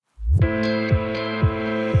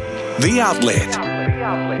The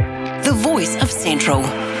Outlet. The voice of Central.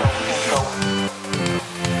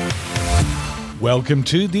 Welcome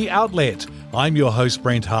to The Outlet. I'm your host,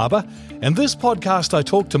 Brent Harbour. In this podcast, I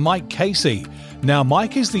talk to Mike Casey. Now,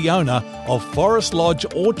 Mike is the owner of Forest Lodge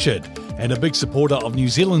Orchard and a big supporter of New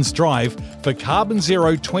Zealand's drive for Carbon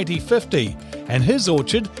Zero 2050. And his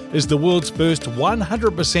orchard is the world's first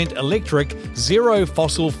 100% electric, zero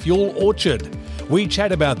fossil fuel orchard. We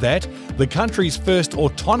chat about that, the country's first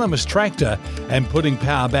autonomous tractor, and putting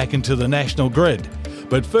power back into the national grid.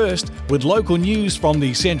 But first, with local news from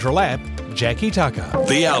the Central app, Jackie Tucker.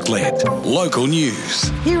 The Outlet. Local news.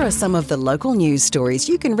 Here are some of the local news stories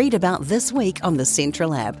you can read about this week on the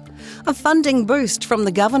Central app. A funding boost from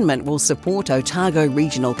the government will support Otago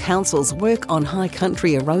Regional Council's work on high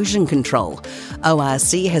country erosion control.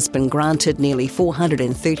 ORC has been granted nearly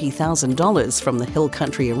 $430,000 from the Hill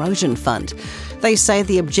Country Erosion Fund. They say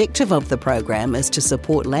the objective of the program is to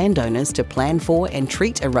support landowners to plan for and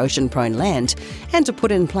treat erosion-prone land and to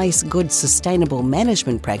put in place good sustainable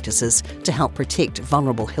management practices to help protect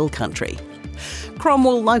vulnerable hill country.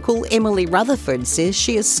 Cromwell local Emily Rutherford says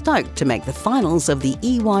she is stoked to make the finals of the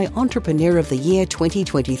EY Entrepreneur of the Year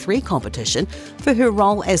 2023 competition for her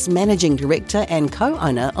role as Managing Director and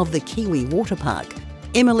co-owner of the Kiwi Water Park.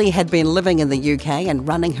 Emily had been living in the UK and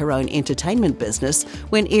running her own entertainment business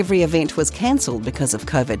when every event was cancelled because of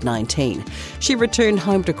COVID-19. She returned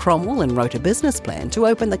home to Cromwell and wrote a business plan to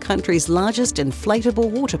open the country's largest inflatable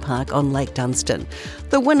water park on Lake Dunstan.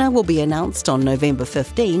 The winner will be announced on November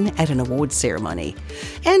 15 at an awards ceremony.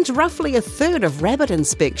 And roughly a third of rabbit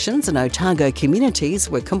inspections in Otago communities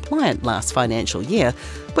were compliant last financial year,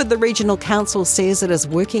 but the Regional Council says it is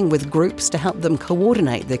working with groups to help them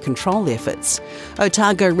coordinate their control efforts.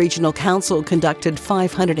 Otago Regional Council conducted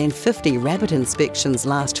 550 rabbit inspections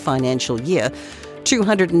last financial year.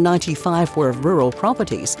 295 were of rural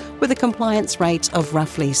properties, with a compliance rate of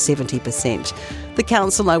roughly 70%. The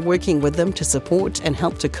council are working with them to support and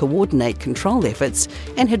help to coordinate control efforts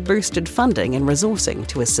and had boosted funding and resourcing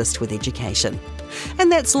to assist with education.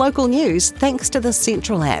 And that's local news thanks to the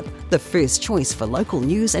Central app, the first choice for local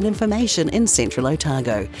news and information in Central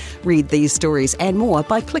Otago. Read these stories and more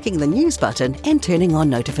by clicking the news button and turning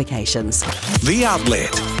on notifications. The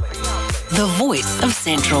Outlet. The voice of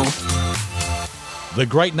Central. The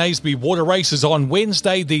Great Naseby Water Race is on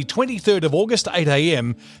Wednesday the 23rd of August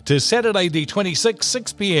 8am to Saturday the 26th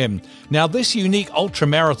 6pm. Now this unique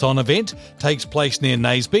ultramarathon event takes place near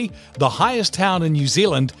Naseby, the highest town in New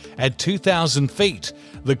Zealand at 2,000 feet.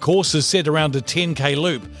 The course is set around a 10k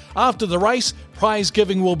loop. After the race, prize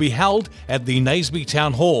giving will be held at the Naseby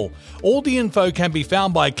Town Hall. All the info can be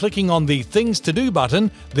found by clicking on the Things to Do button,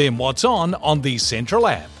 then What's on the Central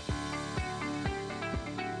app.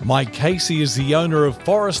 Mike Casey is the owner of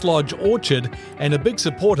Forest Lodge Orchard and a big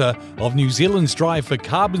supporter of New Zealand's drive for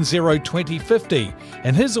Carbon Zero 2050.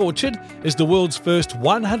 And his orchard is the world's first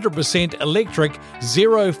 100% electric,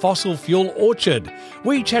 zero fossil fuel orchard.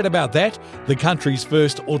 We chat about that, the country's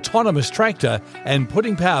first autonomous tractor, and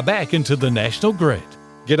putting power back into the national grid.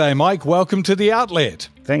 G'day, Mike. Welcome to The Outlet.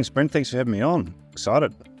 Thanks, Brent. Thanks for having me on.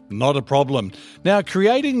 Excited. Not a problem. Now,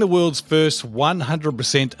 creating the world's first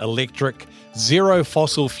 100% electric, zero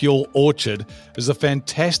fossil fuel orchard is a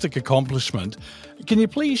fantastic accomplishment. Can you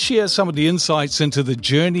please share some of the insights into the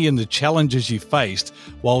journey and the challenges you faced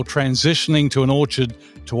while transitioning to an orchard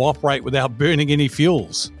to operate without burning any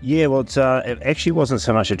fuels? Yeah, well, it actually wasn't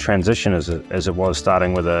so much a transition as it was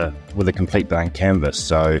starting with a complete blank canvas.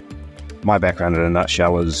 So my background in a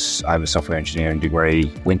nutshell was I have a software engineering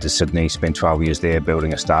degree, went to Sydney, spent 12 years there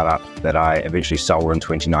building a startup that I eventually sold in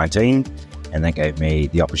 2019. And that gave me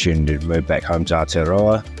the opportunity to move back home to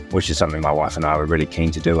Aotearoa, which is something my wife and I were really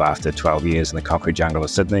keen to do after 12 years in the concrete jungle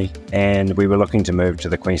of Sydney. And we were looking to move to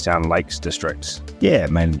the Queenstown Lakes district. Yeah,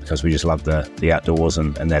 mainly because we just loved the outdoors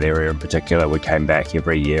and that area in particular. We came back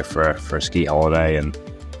every year for a ski holiday and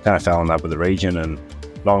kind of fell in love with the region. And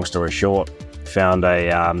long story short, found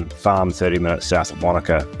a farm 30 minutes south of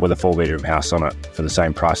Wanaka with a 4-bedroom house on it for the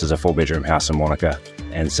same price as a 4-bedroom house in Wanaka.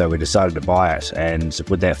 And so we decided to buy it. And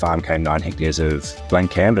with that farm came 9 hectares of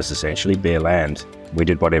blank canvas, essentially, bare land. We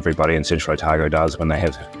did what everybody in Central Otago does when they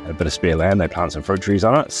have a bit of spare land, they plant some fruit trees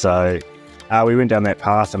on it. So we went down that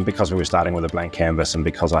path, and because we were starting with a blank canvas and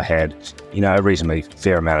because I had, a reasonably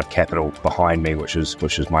fair amount of capital behind me, which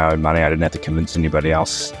was my own money, I didn't have to convince anybody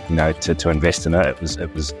else, to invest in it.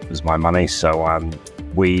 It was my money. So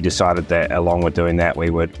we decided that along with doing that, we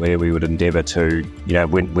would endeavour to,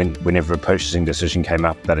 whenever a purchasing decision came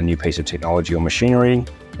up about a new piece of technology or machinery,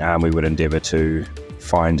 we would endeavour to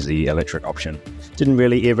find the electric option. Didn't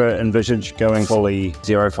really ever envisage going fully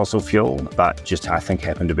zero fossil fuel, but just I think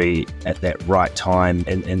happened to be at that right time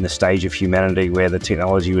in the stage of humanity where the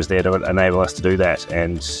technology was there to enable us to do that.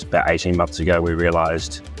 And about 18 months ago, we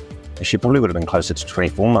realized, actually probably would have been closer to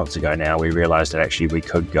 24 months ago now, we realized that actually we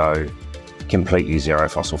could go completely zero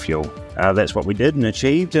fossil fuel. That's what we did and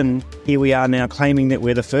achieved, and here we are now claiming that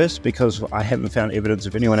we're the first, because I haven't found evidence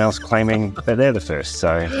of anyone else claiming that they're the first.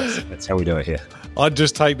 So that's how we do it here. I'd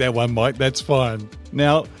just take that one, Mike. That's fine.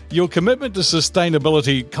 Now, your commitment to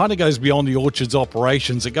sustainability kind of goes beyond the orchard's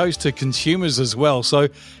operations. It goes to consumers as well. So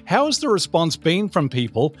how has the response been from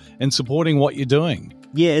people in supporting what you're doing?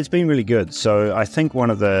 Yeah, it's been really good. So I think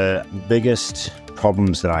one of the biggest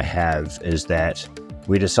problems that I have is that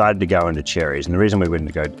we decided to go into cherries. And the reason we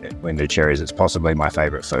went into cherries, it's possibly my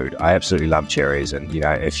favorite food. I absolutely love cherries. And,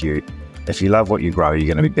 if you love what you grow, you're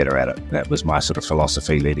going to be better at it. That was my sort of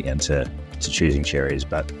philosophy leading into choosing cherries.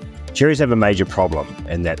 But cherries have a major problem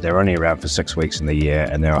in that they're only around for 6 weeks in the year,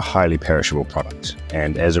 and they're a highly perishable product.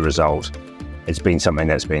 And as a result, it's been something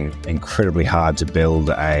that's been incredibly hard to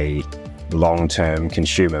build a long-term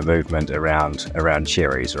consumer movement around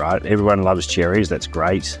cherries, right? Everyone loves cherries, that's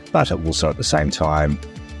great, but also at the same time,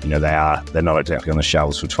 they're not exactly on the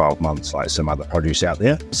shelves for 12 months like some other produce out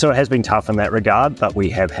there. So it has been tough in that regard, but we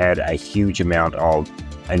have had a huge amount of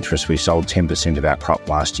interest. We sold 10% of our crop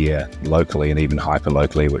last year locally and even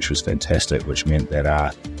hyper-locally, which was fantastic, which meant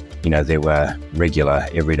that there were regular,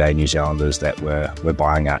 everyday New Zealanders that were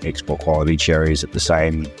buying our export quality cherries at the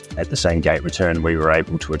same gate return we were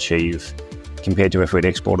able to achieve compared to if we'd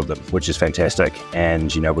exported them, which is fantastic.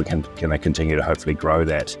 And, we can continue to hopefully grow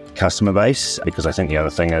that customer base, because I think the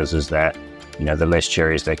other thing is that the less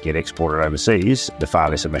cherries that get exported overseas, the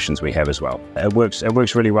far less emissions we have as well. It works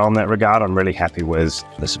really well in that regard. I'm really happy with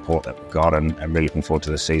the support that we've got, and I'm really looking forward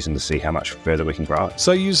to the season to see how much further we can grow it.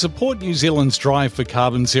 So you support New Zealand's drive for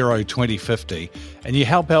Carbon Zero 2050, and you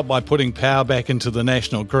help out by putting power back into the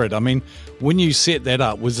national grid. I mean, when you set that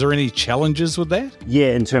up, was there any challenges with that?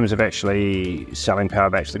 Yeah, in terms of actually selling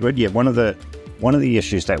power back to the grid, yeah, one of the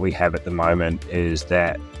issues that we have at the moment is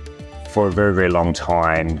that for a very, very long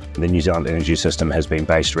time, the New Zealand energy system has been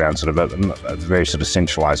based around sort of a very sort of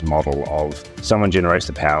centralised model of someone generates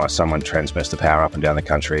the power, someone transmits the power up and down the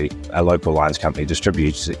country, a local lines company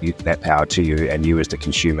distributes that power to you, and you as the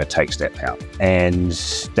consumer takes that power. And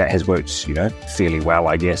that has worked, fairly well,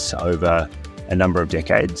 I guess, over a number of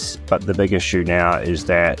decades. But the big issue now is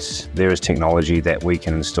that there is technology that we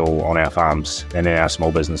can install on our farms and in our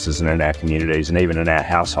small businesses and in our communities and even in our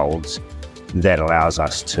households that allows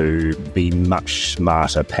us to be much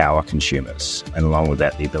smarter power consumers, and along with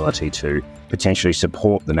that, the ability to potentially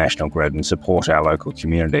support the national grid and support our local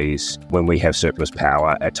communities when we have surplus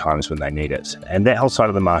power at times when they need it. And that whole side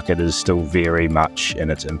of the market is still very much in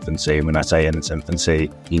its infancy. And when I say in its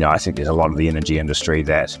infancy, I think there's a lot of the energy industry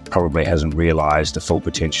that probably hasn't realised the full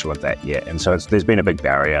potential of that yet. And so there's been a big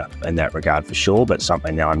barrier in that regard for sure, but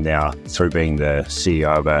something I'm now, through being the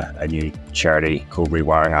CEO of a new charity called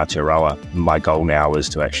Rewiring Aotearoa, my goal now is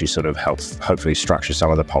to actually sort of help hopefully structure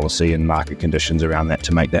some of the policy and market conditions around that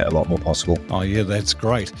to make that a lot more possible. Oh yeah, that's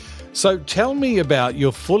great. So tell me about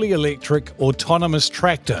your fully electric autonomous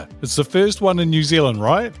tractor. It's the first one in New Zealand,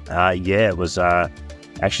 right? Yeah, it was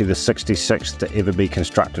actually the 66th to ever be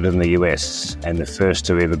constructed in the US and the first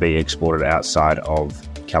to ever be exported outside of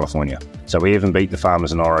California. So we even beat the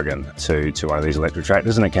farmers in Oregon to one of these electric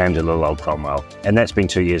tractors, and it came to little old Cromwell. And that's been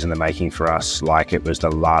 2 years in the making for us, like it was the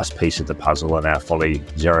last piece of the puzzle in our fully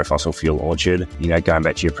zero fossil fuel orchard. Going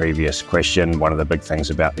back to your previous question, one of the big things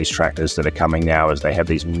about these tractors that are coming now is they have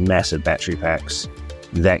these massive battery packs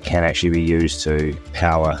that can actually be used to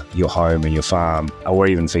power your home and your farm, or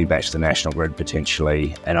even feed back to the national grid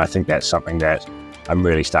potentially. And I think that's something that I'm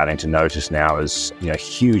really starting to notice now is,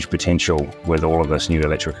 huge potential with all of this new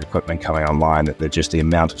electric equipment coming online, that just the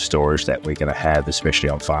amount of storage that we're going to have, especially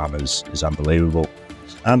on farmers, is unbelievable.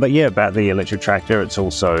 But yeah, about the electric tractor, it's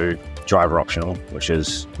also driver optional, which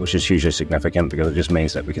is hugely significant because it just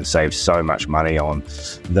means that we can save so much money on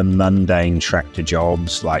the mundane tractor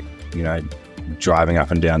jobs, like, driving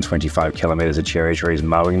up and down 25 kilometres of cherry trees,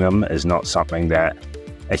 mowing them is not something that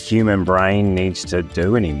a human brain needs to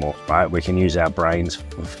do anymore, right? We can use our brains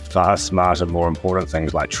for far smarter, more important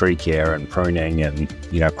things like tree care and pruning and,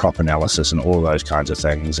 crop analysis and all those kinds of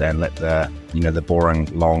things, and let the boring,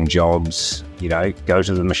 long jobs, go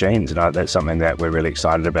to the machines. And that's something that we're really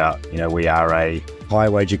excited about. We are a high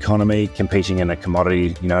wage economy, competing in a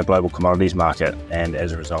commodity, global commodities market. And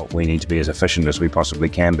as a result, we need to be as efficient as we possibly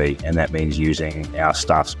can be. And that means using our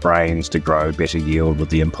staff's brains to grow better yield with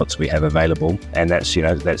the inputs we have available. And that's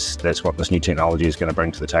what this new technology is going to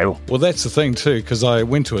bring to the table. Well, that's the thing too, because I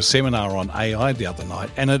went to a seminar on AI the other night,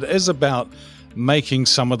 and it is about making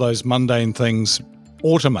some of those mundane things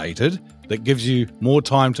automated that gives you more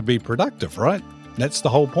time to be productive, right? That's the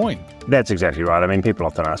whole point. That's exactly right. I mean, people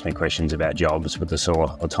often ask me questions about jobs with this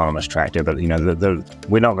autonomous tractor, but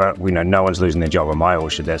we're not going. No one's losing their job in my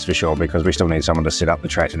orchard, that's for sure, because we still need someone to set up the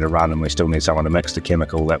tractor to run, and we still need someone to mix the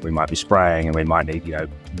chemical that we might be spraying, and we might need.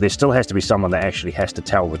 There still has to be someone that actually has to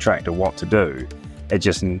tell the tractor what to do. It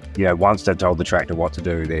just, once they've told the tractor what to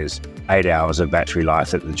do, there's 8 hours of battery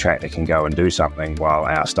life that the tractor can go and do something while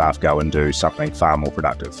our staff go and do something far more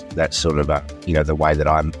productive. That's sort of the way that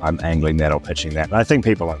I'm angling that or pitching that. And I think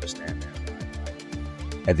people understand that.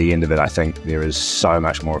 At the end of it, I think there is so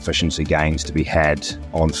much more efficiency gains to be had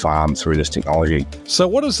on farm through this technology. So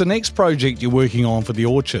what is the next project you're working on for the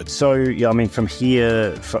orchard? So, from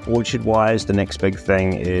here, for orchard-wise, the next big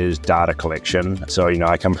thing is data collection. So,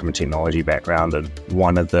 I come from a technology background, and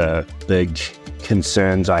one of the big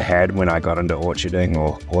concerns I had when I got into orcharding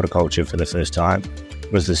or horticulture for the first time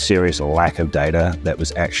was the serious lack of data that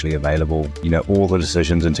was actually available. All the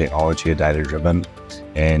decisions in technology are data-driven.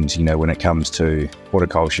 And, when it comes to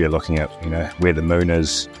horticulture, you're looking at, where the moon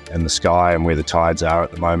is in the sky and where the tides are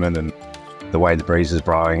at the moment and the way the breeze is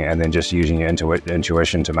blowing, and then just using your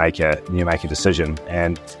intuition to make a decision.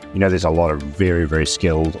 And, there's a lot of very, very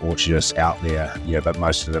skilled orchardists out there, but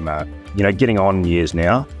most of them are, getting on years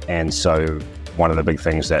now. And so one of the big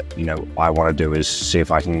things that, I want to do is see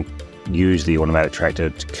if I can use the automatic tractor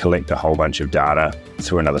to collect a whole bunch of data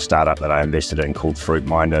through another startup that I invested in called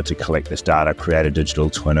Fruitminder, to collect this data, create a digital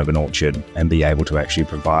twin of an orchard, and be able to actually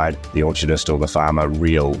provide the orchardist or the farmer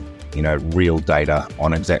real data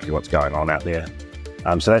on exactly what's going on out there.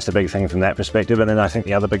 So that's the big thing from that perspective. And then I think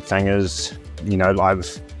the other big thing is,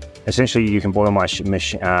 essentially, you can boil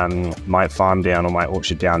my farm down, or my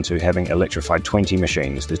orchard down, to having electrified 20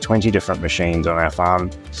 machines. There's 20 different machines on our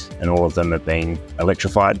farm, and all of them have been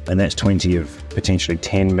electrified. And that's 20 of potentially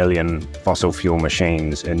 10 million fossil fuel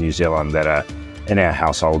machines in New Zealand that are in our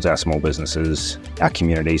households, our small businesses, our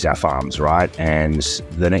communities, our farms, right? And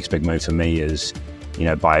the next big move for me is,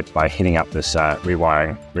 by heading up this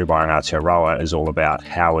rewiring Aotearoa is all about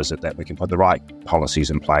how is it that we can put the right policies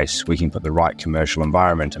in place, we can put the right commercial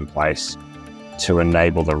environment in place to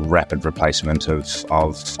enable the rapid replacement of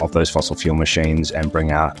those fossil fuel machines and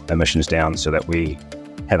bring our emissions down, so that we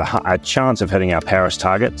have a chance of hitting our Paris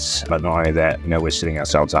targets. But not only that, we're setting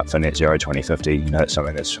ourselves up for net zero 2050. That's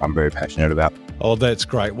something I'm very passionate about. Oh, that's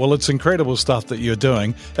great. Well, it's incredible stuff that you're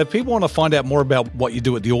doing. If people want to find out more about what you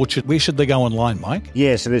do at the orchard, where should they go online, Mike?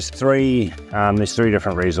 Yeah, so there's three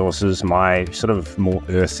different resources. My sort of more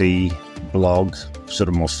earthy blog, sort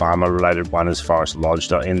of more farmer-related one, is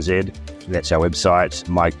forestlodge.nz. That's our website.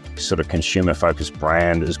 My sort of consumer-focused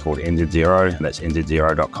brand is called NZ Zero. That's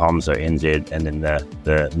nz0.com, so NZ and then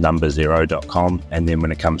the number 0.com. And then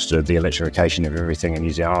when it comes to the electrification of everything in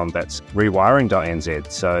New Zealand, that's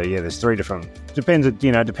rewiring.nz. So yeah, there's three different,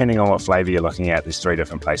 depending on what flavour you're looking at, there's three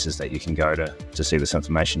different places that you can go to see this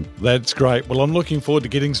information. That's great. Well, I'm looking forward to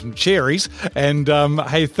getting some cherries. And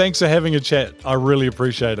hey, thanks for having a chat. I really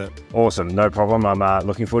appreciate it. Awesome, no problem. I'm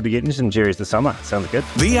looking forward to getting some cherries this summer. Sounds good.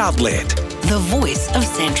 The Outlet. The voice of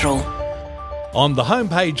Central. On the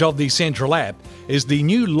homepage of the Central app is the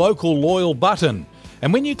new Local Loyal button.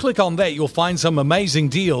 And when you click on that, you'll find some amazing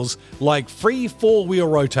deals like free 4-wheel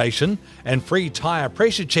rotation and free tyre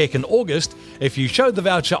pressure check in August if you show the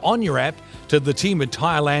voucher on your app to the team at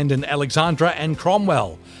Tyreland in Alexandra and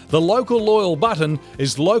Cromwell. The Local Loyal button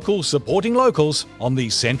is local supporting locals on the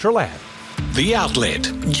Central app. The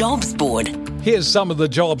Outlet. Jobs board. Here's some of the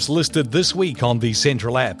jobs listed this week on the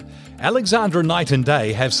Central app. Alexandra Night and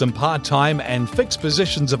Day have some part-time and fixed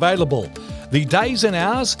positions available. The days and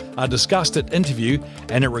hours are discussed at interview,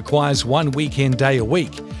 and it requires 1 weekend day a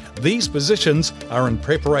week. These positions are in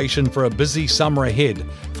preparation for a busy summer ahead.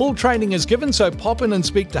 Full training is given, so pop in and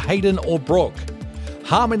speak to Hayden or Brooke.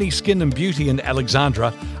 Harmony Skin and Beauty in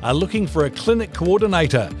Alexandra are looking for a clinic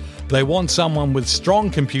coordinator. They want someone with strong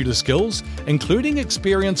computer skills, including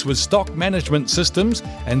experience with stock management systems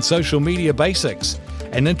and social media basics,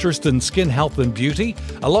 an interest in skin health and beauty,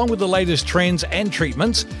 along with the latest trends and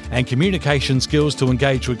treatments, and communication skills to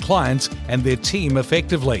engage with clients and their team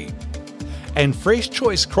effectively. And Fresh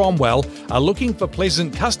Choice Cromwell are looking for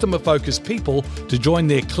pleasant, customer-focused people to join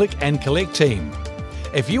their click and collect team.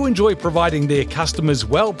 If you enjoy providing their customers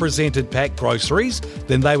well-presented packed groceries,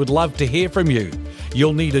 then they would love to hear from you.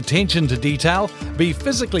 You'll need attention to detail, be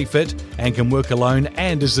physically fit, and can work alone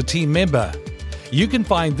and as a team member. You can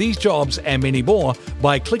find these jobs and many more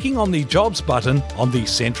by clicking on the Jobs button on the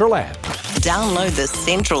Central app. Download the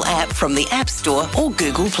Central app from the App Store or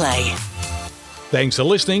Google Play. Thanks for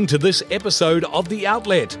listening to this episode of The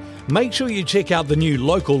Outlet. Make sure you check out the new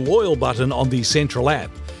Local Loyal button on the Central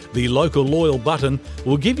app. The Local Loyal button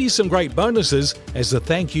will give you some great bonuses as a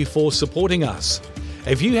thank you for supporting us.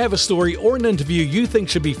 If you have a story or an interview you think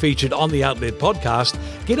should be featured on the Outlet podcast,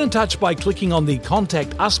 get in touch by clicking on the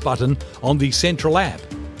Contact Us button on the Central app.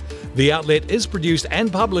 The Outlet is produced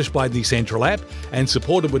and published by the Central app and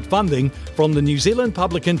supported with funding from the New Zealand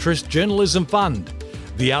Public Interest Journalism Fund.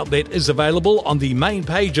 The Outlet is available on the main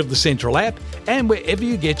page of the Central app and wherever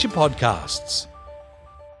you get your podcasts.